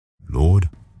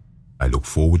look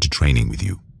forward to training with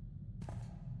you.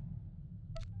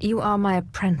 You are my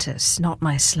apprentice, not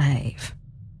my slave.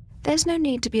 There's no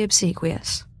need to be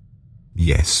obsequious.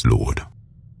 Yes, Lord.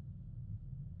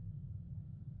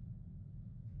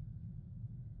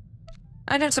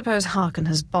 I don't suppose Harkon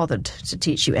has bothered to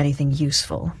teach you anything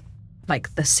useful,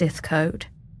 like the Sith code?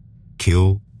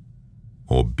 Kill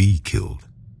or be killed.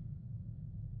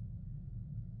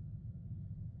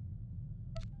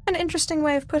 An interesting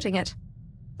way of putting it.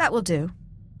 That will do.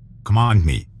 Command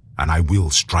me, and I will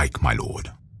strike, my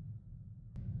lord.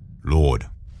 Lord,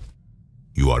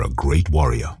 you are a great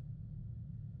warrior.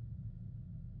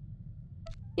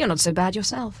 You're not so bad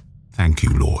yourself. Thank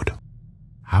you, Lord.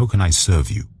 How can I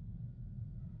serve you?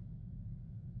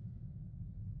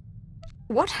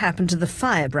 What happened to the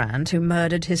firebrand who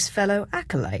murdered his fellow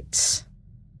acolytes?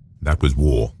 That was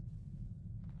war.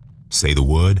 Say the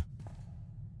word,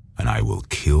 and I will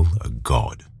kill a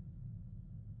god.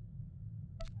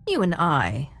 You and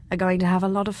I are going to have a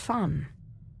lot of fun.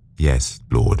 Yes,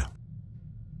 Lord.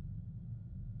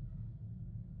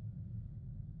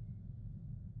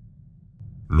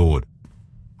 Lord,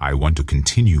 I want to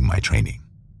continue my training.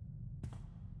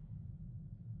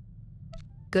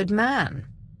 Good man.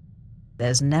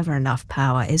 There's never enough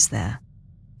power, is there?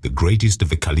 The greatest of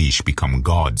the Kalish become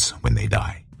gods when they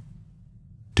die.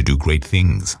 To do great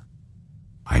things,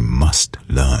 I must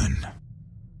learn.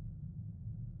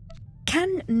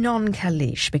 Can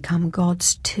non-Kalish become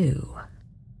gods too?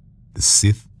 The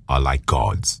Sith are like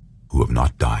gods who have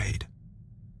not died.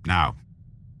 Now,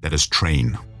 let us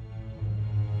train.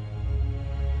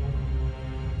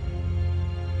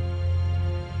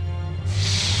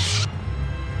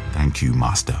 Thank you,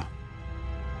 Master.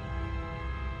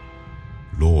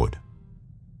 Lord,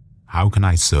 how can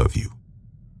I serve you?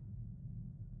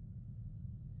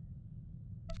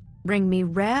 Bring me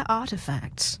rare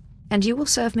artifacts, and you will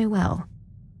serve me well.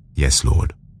 Yes,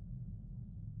 Lord.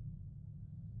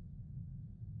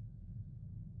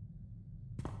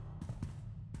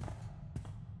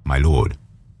 My lord,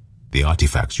 the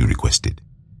artifacts you requested.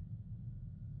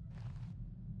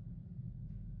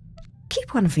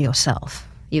 Keep one for yourself.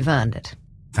 You've earned it.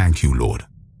 Thank you, Lord.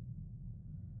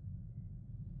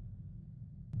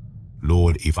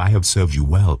 Lord, if I have served you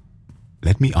well,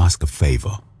 let me ask a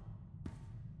favor.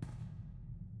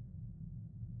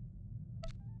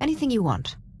 Anything you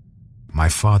want. My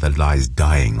father lies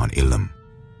dying on Ilum.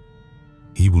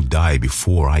 He will die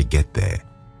before I get there.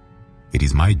 It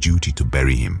is my duty to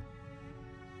bury him.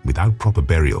 Without proper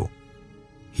burial,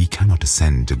 he cannot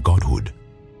ascend to godhood.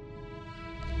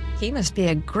 He must be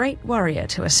a great warrior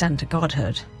to ascend to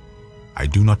godhood. I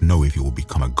do not know if he will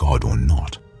become a god or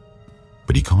not,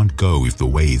 but he can't go if the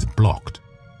way is blocked.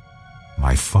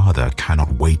 My father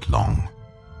cannot wait long.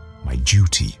 My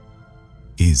duty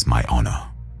is my honor.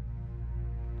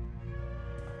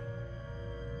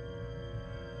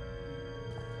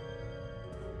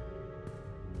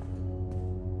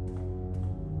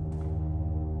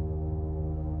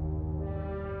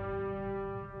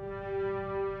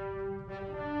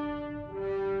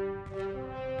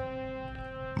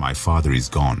 My father is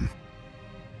gone.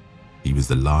 He was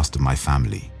the last of my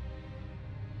family.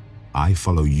 I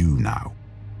follow you now.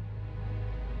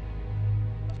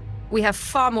 We have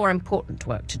far more important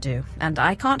work to do, and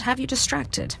I can't have you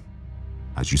distracted.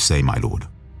 As you say, my lord.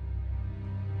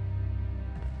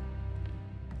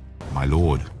 My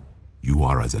lord, you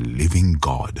are as a living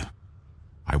god.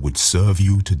 I would serve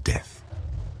you to death.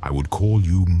 I would call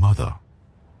you mother.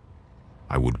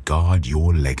 I would guard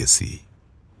your legacy.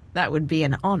 That would be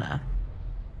an honor.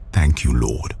 Thank you,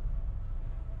 Lord.